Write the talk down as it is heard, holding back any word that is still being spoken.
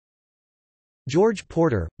George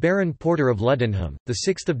Porter, Baron Porter of Luddenham, the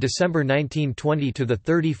 6th of December 1920 to the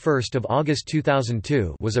 31st of August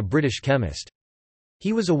 2002, was a British chemist.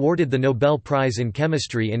 He was awarded the Nobel Prize in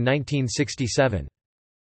Chemistry in 1967.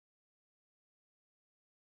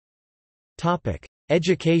 Topic: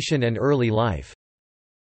 Education and early life.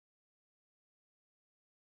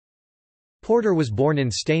 Porter was born in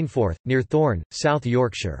Stainforth, near Thorne, South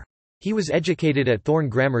Yorkshire. He was educated at Thorne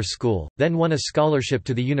Grammar School, then won a scholarship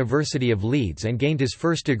to the University of Leeds and gained his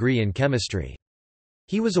first degree in chemistry.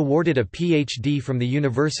 He was awarded a PhD from the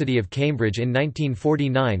University of Cambridge in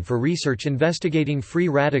 1949 for research investigating free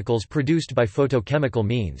radicals produced by photochemical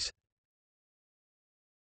means.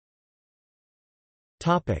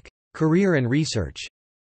 Career and research.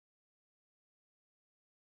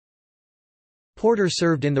 Porter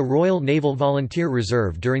served in the Royal Naval Volunteer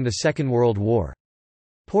Reserve during the Second World War.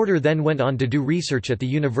 Porter then went on to do research at the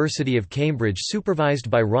University of Cambridge supervised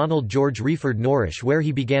by Ronald George Wreyford Norrish, where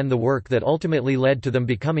he began the work that ultimately led to them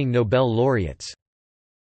becoming Nobel laureates.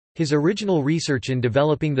 His original research in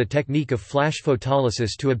developing the technique of flash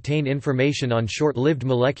photolysis to obtain information on short-lived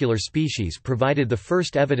molecular species provided the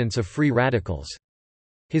first evidence of free radicals.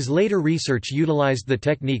 His later research utilized the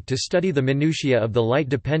technique to study the minutiae of the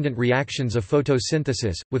light-dependent reactions of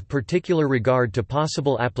photosynthesis, with particular regard to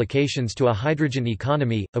possible applications to a hydrogen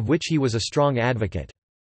economy, of which he was a strong advocate.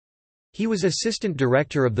 He was assistant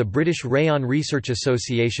director of the British Rayon Research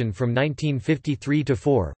Association from 1953 to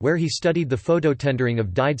 4, where he studied the phototendering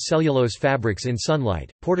of dyed cellulose fabrics in sunlight.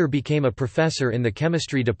 Porter became a professor in the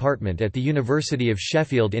chemistry department at the University of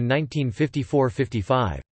Sheffield in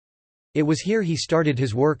 1954–55. It was here he started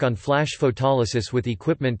his work on flash photolysis with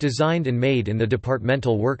equipment designed and made in the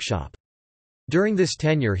departmental workshop. During this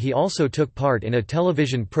tenure he also took part in a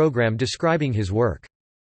television program describing his work.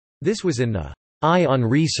 This was in the Eye on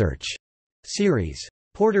Research series.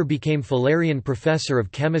 Porter became Fullerian Professor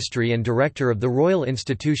of Chemistry and Director of the Royal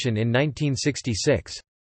Institution in 1966.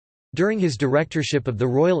 During his directorship of the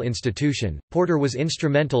Royal Institution, Porter was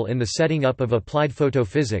instrumental in the setting up of Applied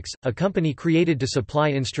Photophysics, a company created to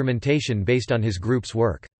supply instrumentation based on his group's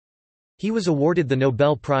work. He was awarded the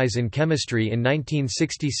Nobel Prize in Chemistry in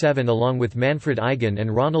 1967 along with Manfred Eigen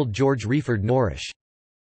and Ronald George Wreyford Norrish.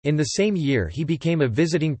 In the same year he became a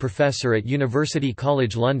visiting professor at University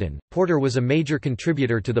College London. Porter was a major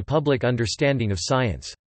contributor to the public understanding of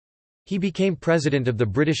science. He became president of the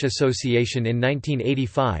British Association in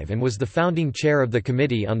 1985 and was the founding chair of the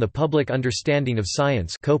Committee on the Public Understanding of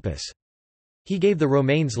Science (COPUS). He gave the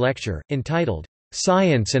Romanes Lecture, entitled,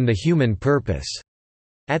 "Science and the Human Purpose",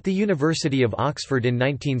 at the University of Oxford in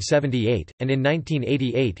 1978, and in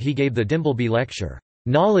 1988 he gave the Dimbleby Lecture,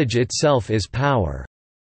 "Knowledge Itself is Power".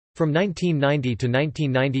 From 1990 to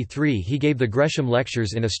 1993 he gave the Gresham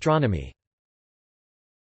Lectures in Astronomy.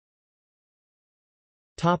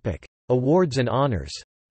 Awards and honors.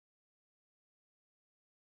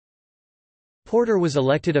 Porter was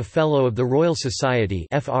elected a Fellow of the Royal Society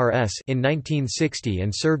 (FRS) in 1960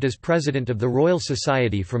 and served as President of the Royal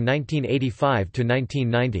Society from 1985 to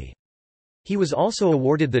 1990. He was also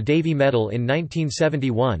awarded the Davy Medal in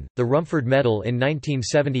 1971, the Rumford Medal in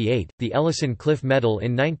 1978, the Ellison Cliff Medal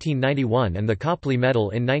in 1991 and the Copley Medal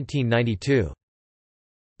in 1992.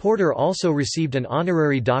 Porter also received an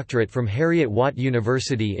honorary doctorate from Heriot-Watt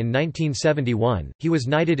University in 1971, he was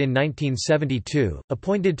knighted in 1972,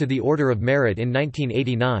 appointed to the Order of Merit in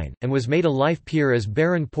 1989, and was made a life peer as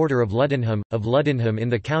Baron Porter of Luddenham in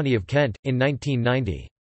the county of Kent, in 1990.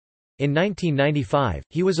 In 1995,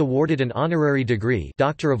 he was awarded an honorary degree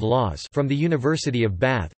Doctor of Laws from the University of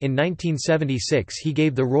Bath. In 1976 he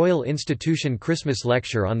gave the Royal Institution Christmas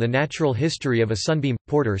Lecture on the Natural History of a Sunbeam.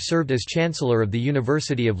 Porter served as Chancellor of the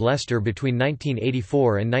University of Leicester between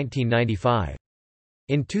 1984 and 1995.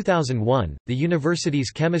 In 2001, the university's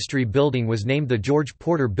chemistry building was named the George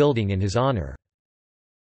Porter Building in his honor.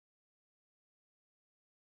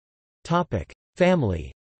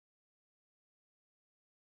 Family.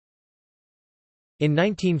 In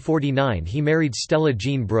 1949 he married Stella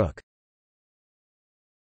Jean Brooke.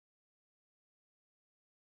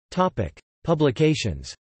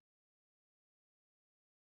 Publications.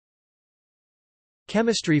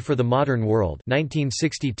 Chemistry for the Modern World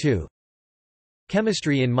 1962.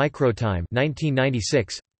 Chemistry in Microtime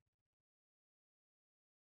 1996.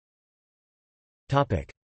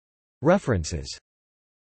 References.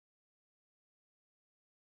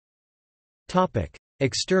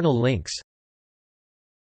 External links.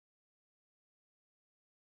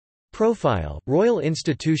 Profile, Royal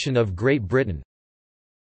Institution of Great Britain.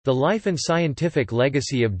 The Life and Scientific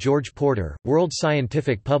Legacy of George Porter, World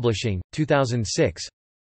Scientific Publishing, 2006.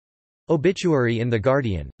 Obituary in The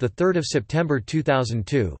Guardian, 3 September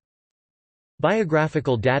 2002.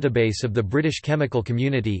 Biographical database of the British chemical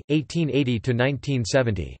community,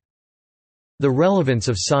 1880–1970. The Relevance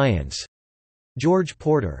of Science. George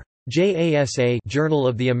Porter. JASA Journal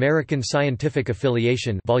of the American Scientific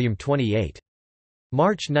Affiliation, Volume 28.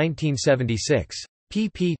 March 1976.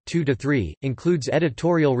 pp. 2–3, includes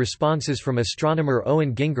editorial responses from astronomer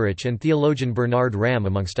Owen Gingerich and theologian Bernard Ramm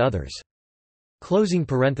amongst others. Closing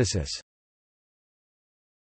parenthesis.